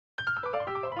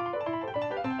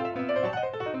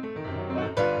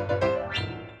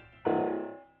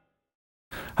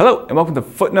Hello and welcome to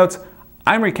Footnotes.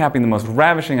 I'm recapping the most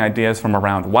ravishing ideas from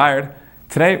around Wired.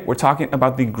 Today we're talking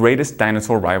about the greatest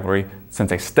dinosaur rivalry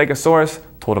since a Stegosaurus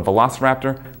told a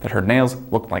Velociraptor that her nails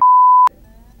looked like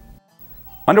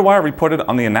Underwire reported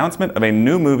on the announcement of a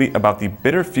new movie about the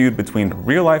bitter feud between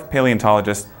real-life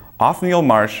paleontologist Othniel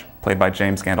Marsh, played by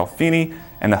James Gandolfini,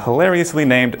 and the hilariously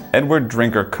named Edward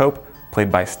Drinker Cope, played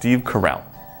by Steve Carell.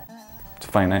 It's a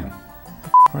funny name.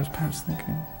 What were his parents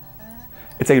thinking?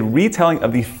 It's a retelling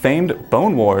of the famed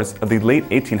Bone Wars of the late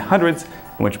 1800s,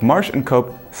 in which Marsh and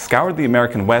Cope scoured the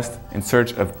American West in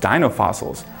search of dino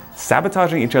fossils,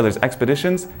 sabotaging each other's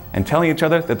expeditions and telling each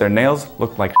other that their nails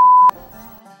looked like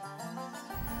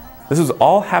This was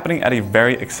all happening at a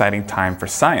very exciting time for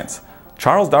science.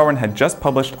 Charles Darwin had just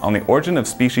published On the Origin of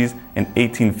Species in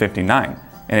 1859,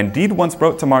 and indeed once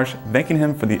wrote to Marsh thanking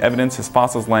him for the evidence his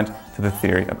fossils lent to the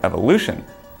theory of evolution,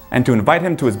 and to invite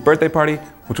him to his birthday party,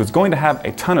 which was going to have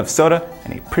a ton of soda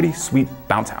and a pretty sweet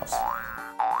bounce house.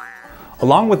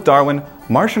 Along with Darwin,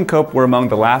 Marsh and Cope were among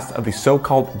the last of the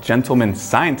so-called gentleman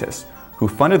scientists who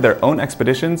funded their own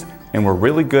expeditions and were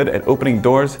really good at opening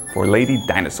doors for lady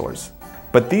dinosaurs.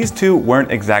 But these two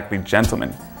weren't exactly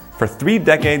gentlemen. For 3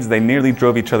 decades, they nearly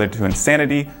drove each other to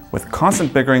insanity with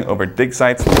constant bickering over dig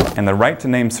sites and the right to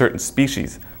name certain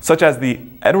species, such as the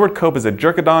Edward Cope is a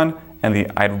jerkodon and the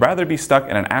I'd rather be stuck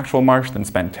in an actual marsh than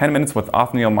spend 10 minutes with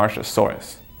Othniel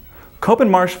Marshosaurus. Cope and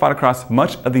Marsh fought across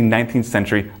much of the 19th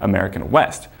century American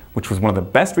West, which was one of the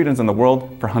best regions in the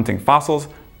world for hunting fossils,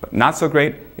 but not so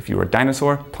great if you were a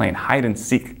dinosaur playing hide and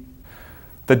seek.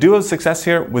 The duo's success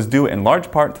here was due in large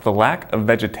part to the lack of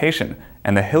vegetation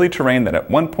and the hilly terrain that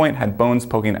at one point had bones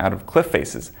poking out of cliff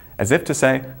faces, as if to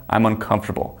say, I'm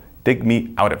uncomfortable, dig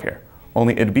me out of here,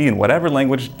 only it'd be in whatever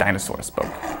language dinosaurs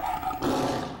spoke.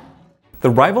 The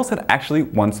rivals had actually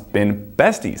once been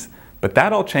besties, but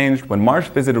that all changed when Marsh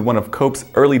visited one of Cope's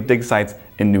early dig sites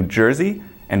in New Jersey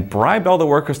and bribed all the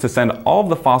workers to send all of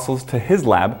the fossils to his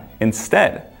lab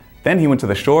instead. Then he went to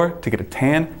the shore to get a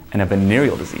tan and a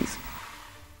venereal disease.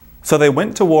 So they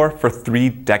went to war for 3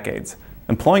 decades,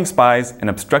 employing spies and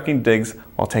obstructing digs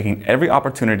while taking every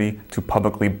opportunity to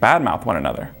publicly badmouth one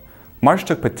another. Marsh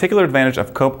took particular advantage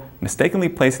of Cope mistakenly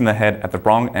placing the head at the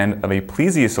wrong end of a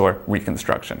plesiosaur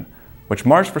reconstruction, which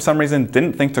Marsh for some reason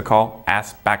didn't think to call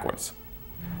ass backwards.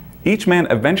 Each man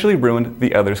eventually ruined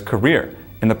the other's career,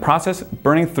 in the process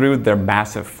burning through their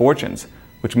massive fortunes,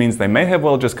 which means they may have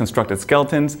well just constructed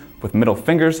skeletons with middle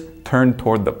fingers turned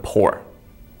toward the poor.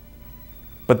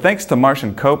 But thanks to Marsh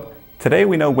and Cope, today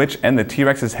we know which end the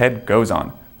T-Rex's head goes on,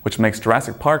 which makes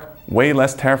Jurassic Park way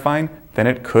less terrifying than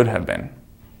it could have been.